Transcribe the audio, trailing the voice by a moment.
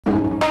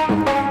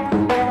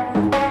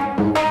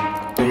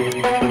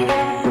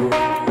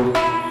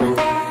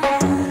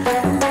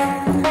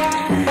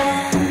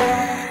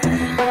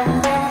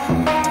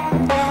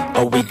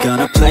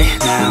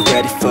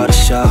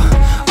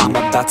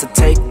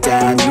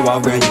you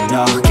already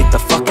know. Get the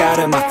fuck out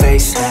of my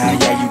face now,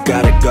 yeah, you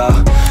gotta go.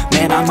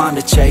 Man, I'm on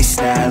the chase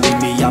now,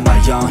 leave me on my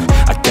own.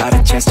 I got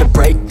a chance to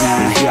break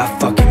now, here I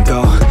fucking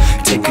go.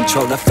 Take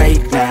control of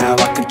fate now,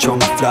 I control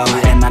my flow.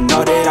 And I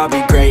know that I'll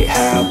be great,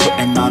 how,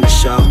 putting on a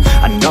show.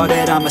 I know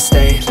that I'ma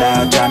stay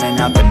loud, drowning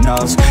out the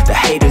noise. The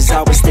haters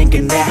always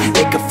thinking that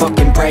they could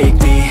fucking break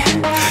me.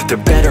 They're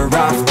better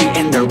off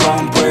eating their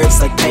own words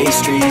like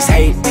pastries.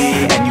 Hate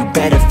me, and you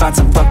better find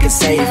some fucking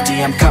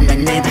safety. I'm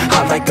coming in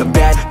hot like a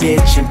bad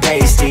bitch and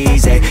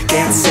pasties. They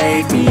can't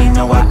save me,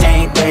 no I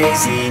ain't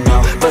lazy,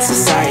 no. But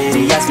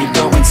society has me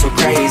going so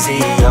crazy,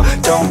 yo.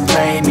 Don't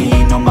play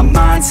me, no my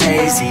mind's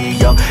hazy,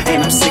 yo.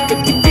 And I'm sick of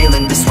me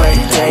feeling this way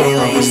daily.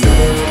 I'll always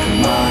live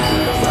my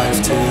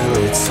life till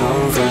it's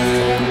over,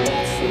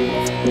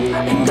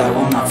 and I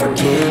will not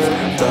forgive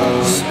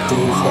those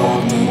who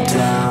hold me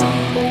down.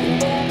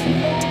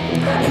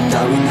 And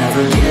I will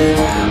never give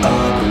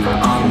up,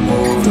 I'm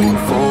moving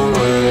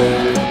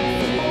forward.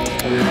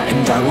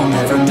 And I will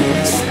never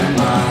miss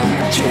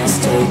my chance,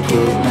 take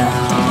it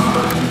now.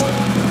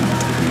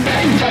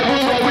 And I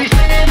will always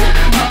live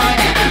my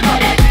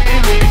life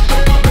till it's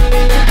over,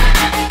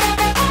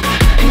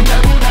 and I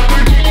will never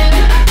give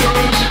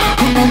those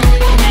who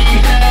hold me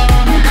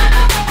down.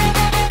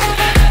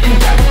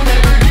 And I will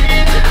never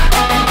give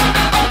up,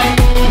 I'm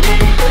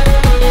moving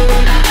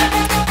forward.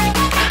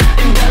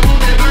 And I will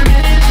never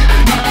miss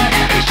my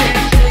chance,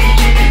 take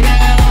it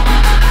now.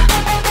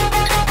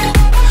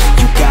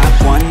 You got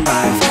one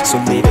life, so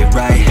live it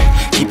right.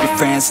 Keep your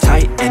friends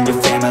tight and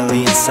your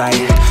family in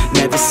sight.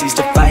 Never cease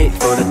to fight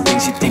for the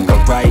things you think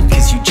are right,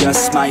 cause you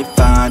just might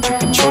find you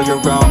control your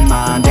own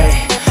mind,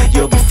 eh?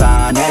 You'll be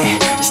fine, eh?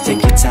 Just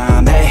take your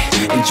time, eh?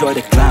 Enjoy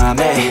the climb,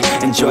 eh?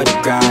 Enjoy the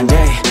grind,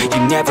 eh?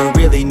 You never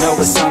really know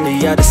what's on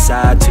the other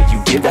side till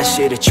you give that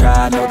shit a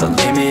try. Know the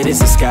limit is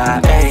the sky,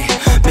 eh?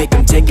 Make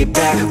them take it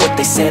back, what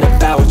they said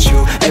about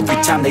you.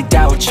 Every time they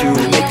doubt you,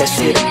 make that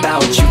shit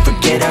about you.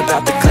 Forget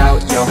about the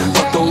clout, yo.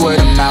 Fuck the word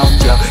of mouth,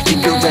 yo.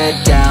 Keep your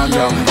head down,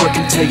 yo. Work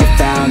until you're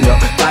found, yo.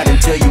 Fight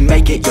until you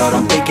make it, yo.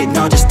 Don't think it,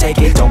 no, just take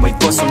it. Don't wait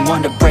for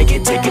someone to break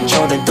it. Take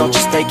control, then don't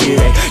just take it,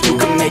 eh? You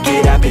can make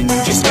it happen,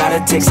 you just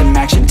gotta take some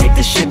action. Take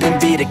the ship and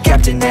be the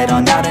captain. Head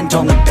on out and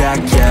don't look back,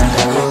 yeah.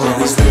 I will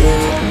always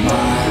live my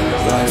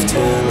life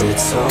till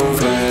it's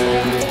over,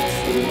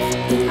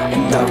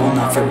 and I will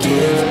not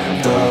forgive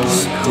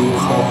those who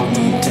hold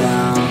me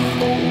down.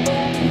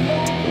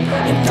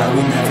 And I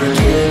will never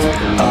give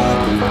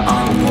up,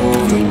 I'm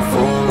moving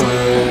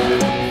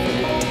forward.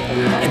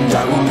 And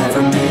I will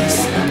never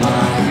miss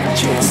my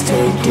chance,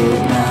 take it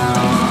now.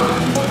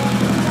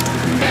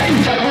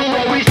 And I will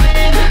always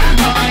live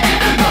my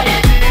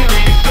life till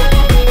it's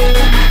over,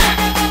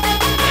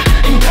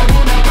 and I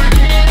will never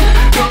give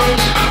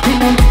those who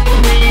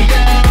hold me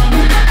down.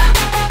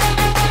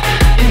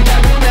 And I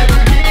will never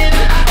give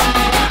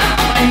up,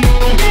 I'm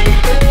moving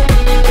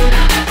forward.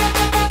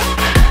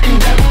 And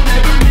I will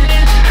never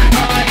miss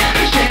my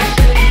chance,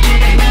 take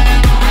it now.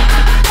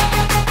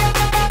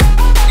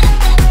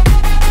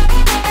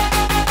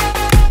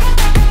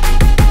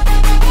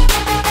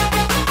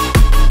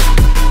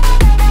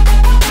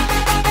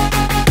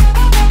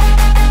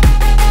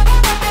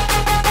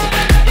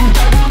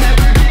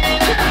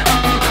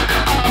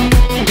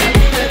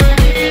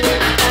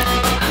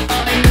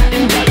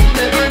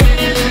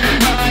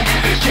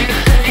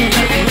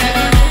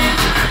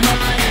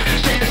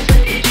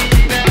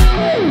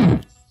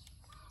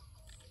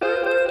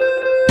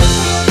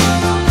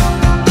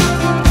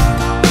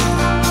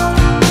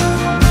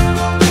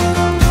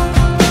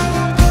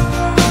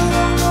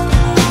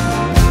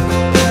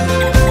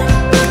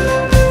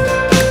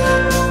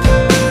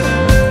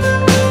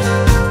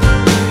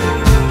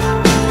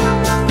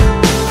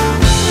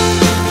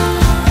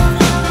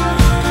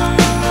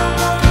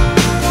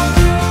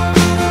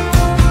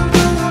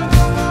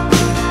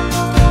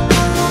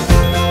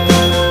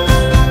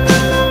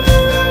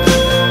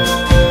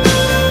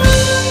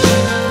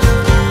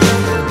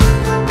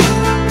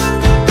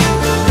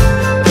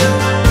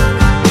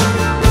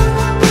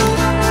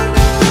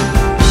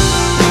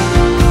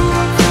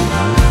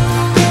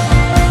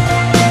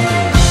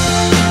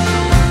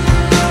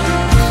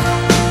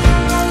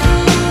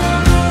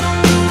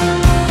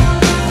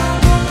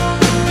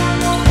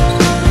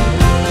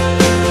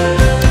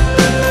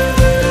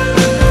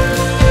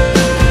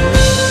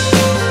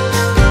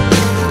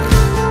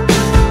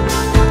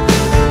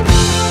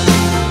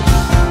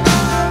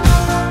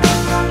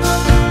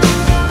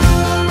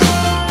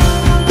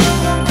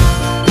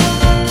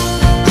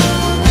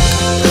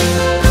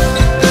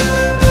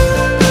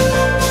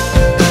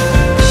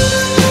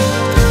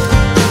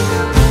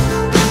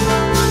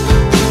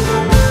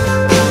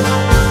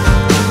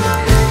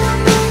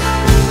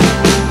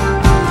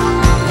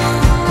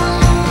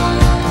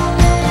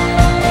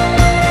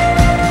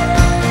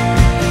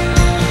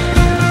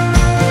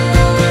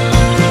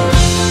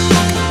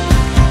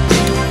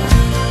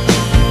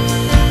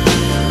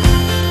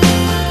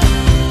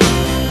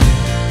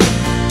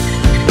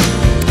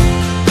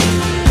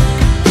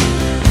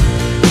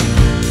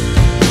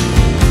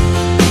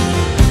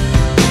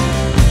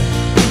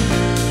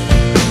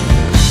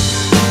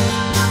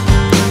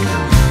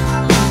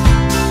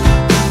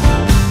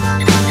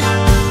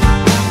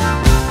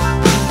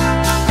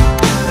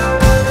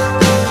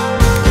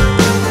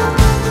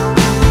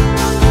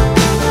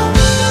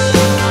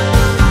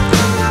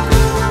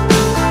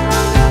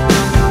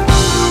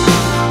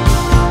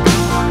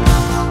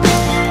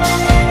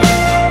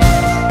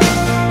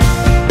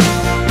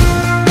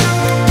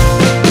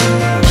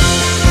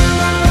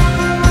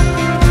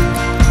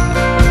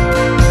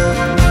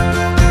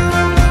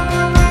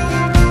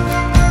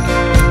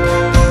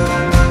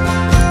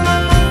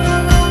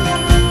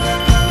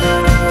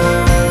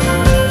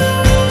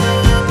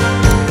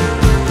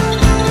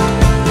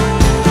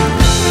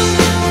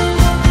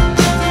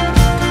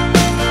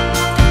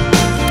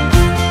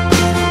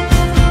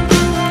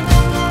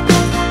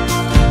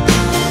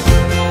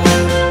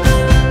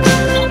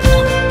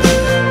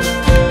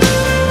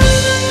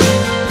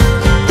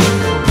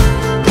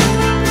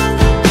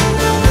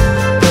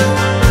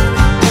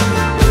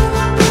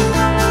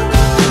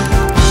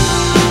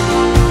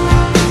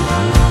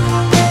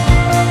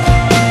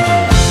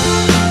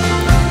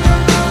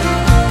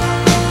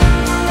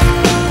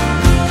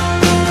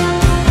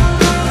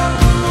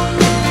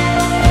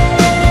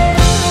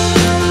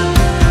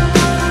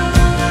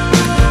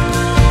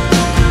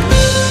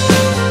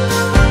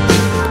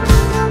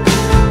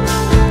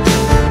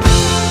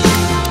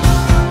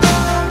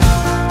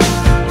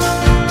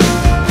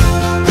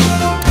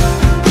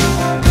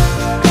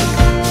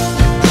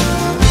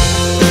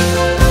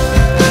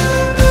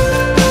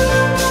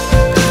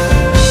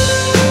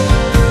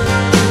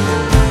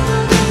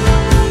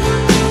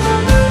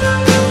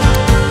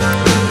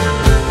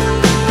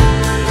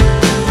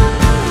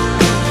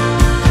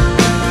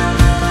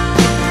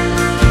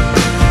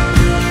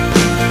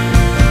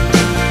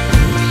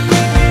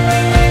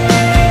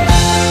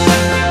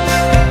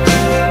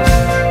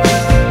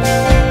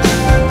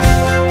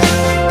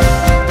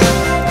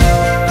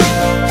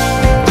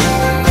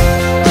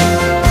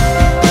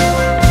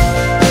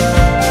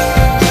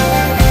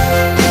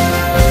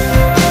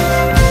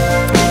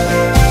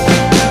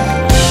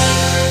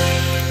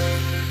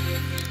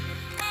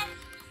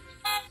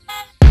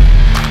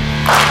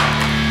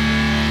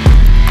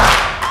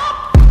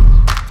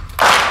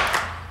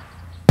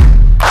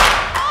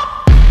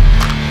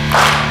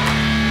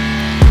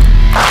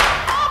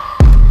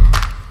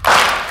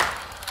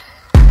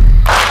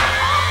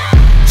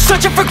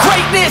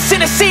 this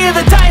in a sea of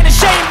the dying and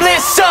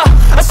shameless,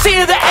 a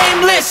sea of the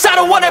aimless. I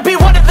don't wanna be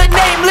one of the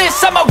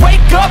nameless. I'ma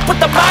wake up with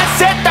the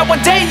mindset that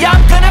one day I'm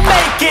gonna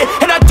make it.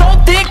 And I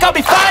don't think I'll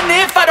be fine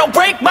if I don't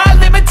break my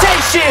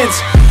limitations.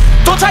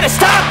 Don't try to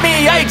stop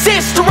me, I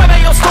exist to write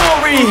my own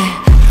story.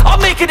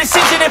 I'll make a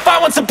decision if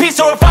I want some peace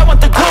or if I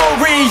want the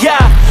glory.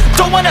 Yeah,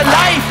 don't want a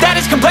life that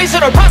is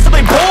complacent or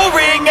possibly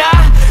boring.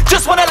 I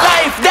just want a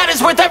life that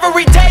is worth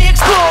every day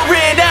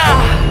exploring.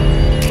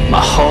 My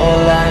whole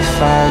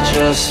life I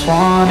just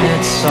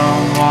wanted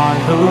someone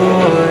who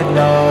would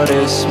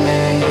notice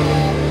me.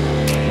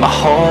 My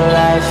whole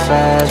life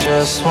I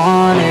just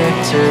wanted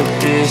to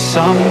be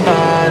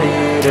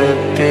somebody to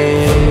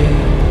be.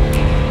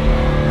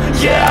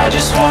 Yeah, I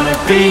just wanna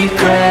be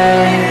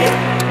great.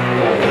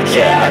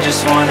 Yeah, I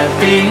just wanna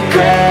be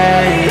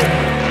great.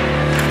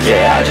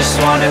 Yeah, I just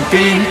wanna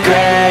be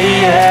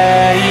great.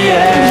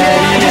 Yeah, I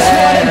just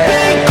wanna be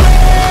great.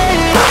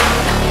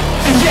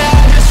 Yeah,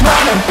 I just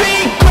wanna be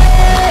great.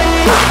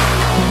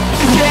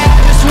 Yeah,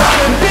 I just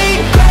wanna be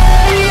great.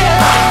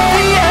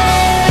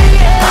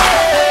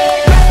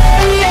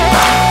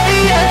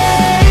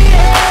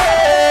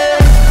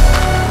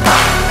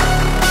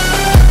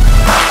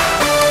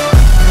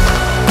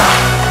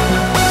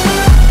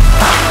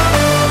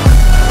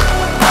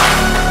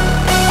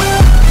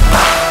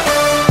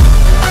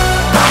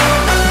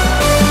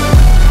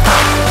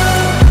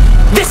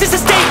 This is a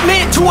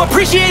statement to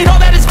appreciate all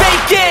that is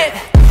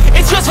vacant.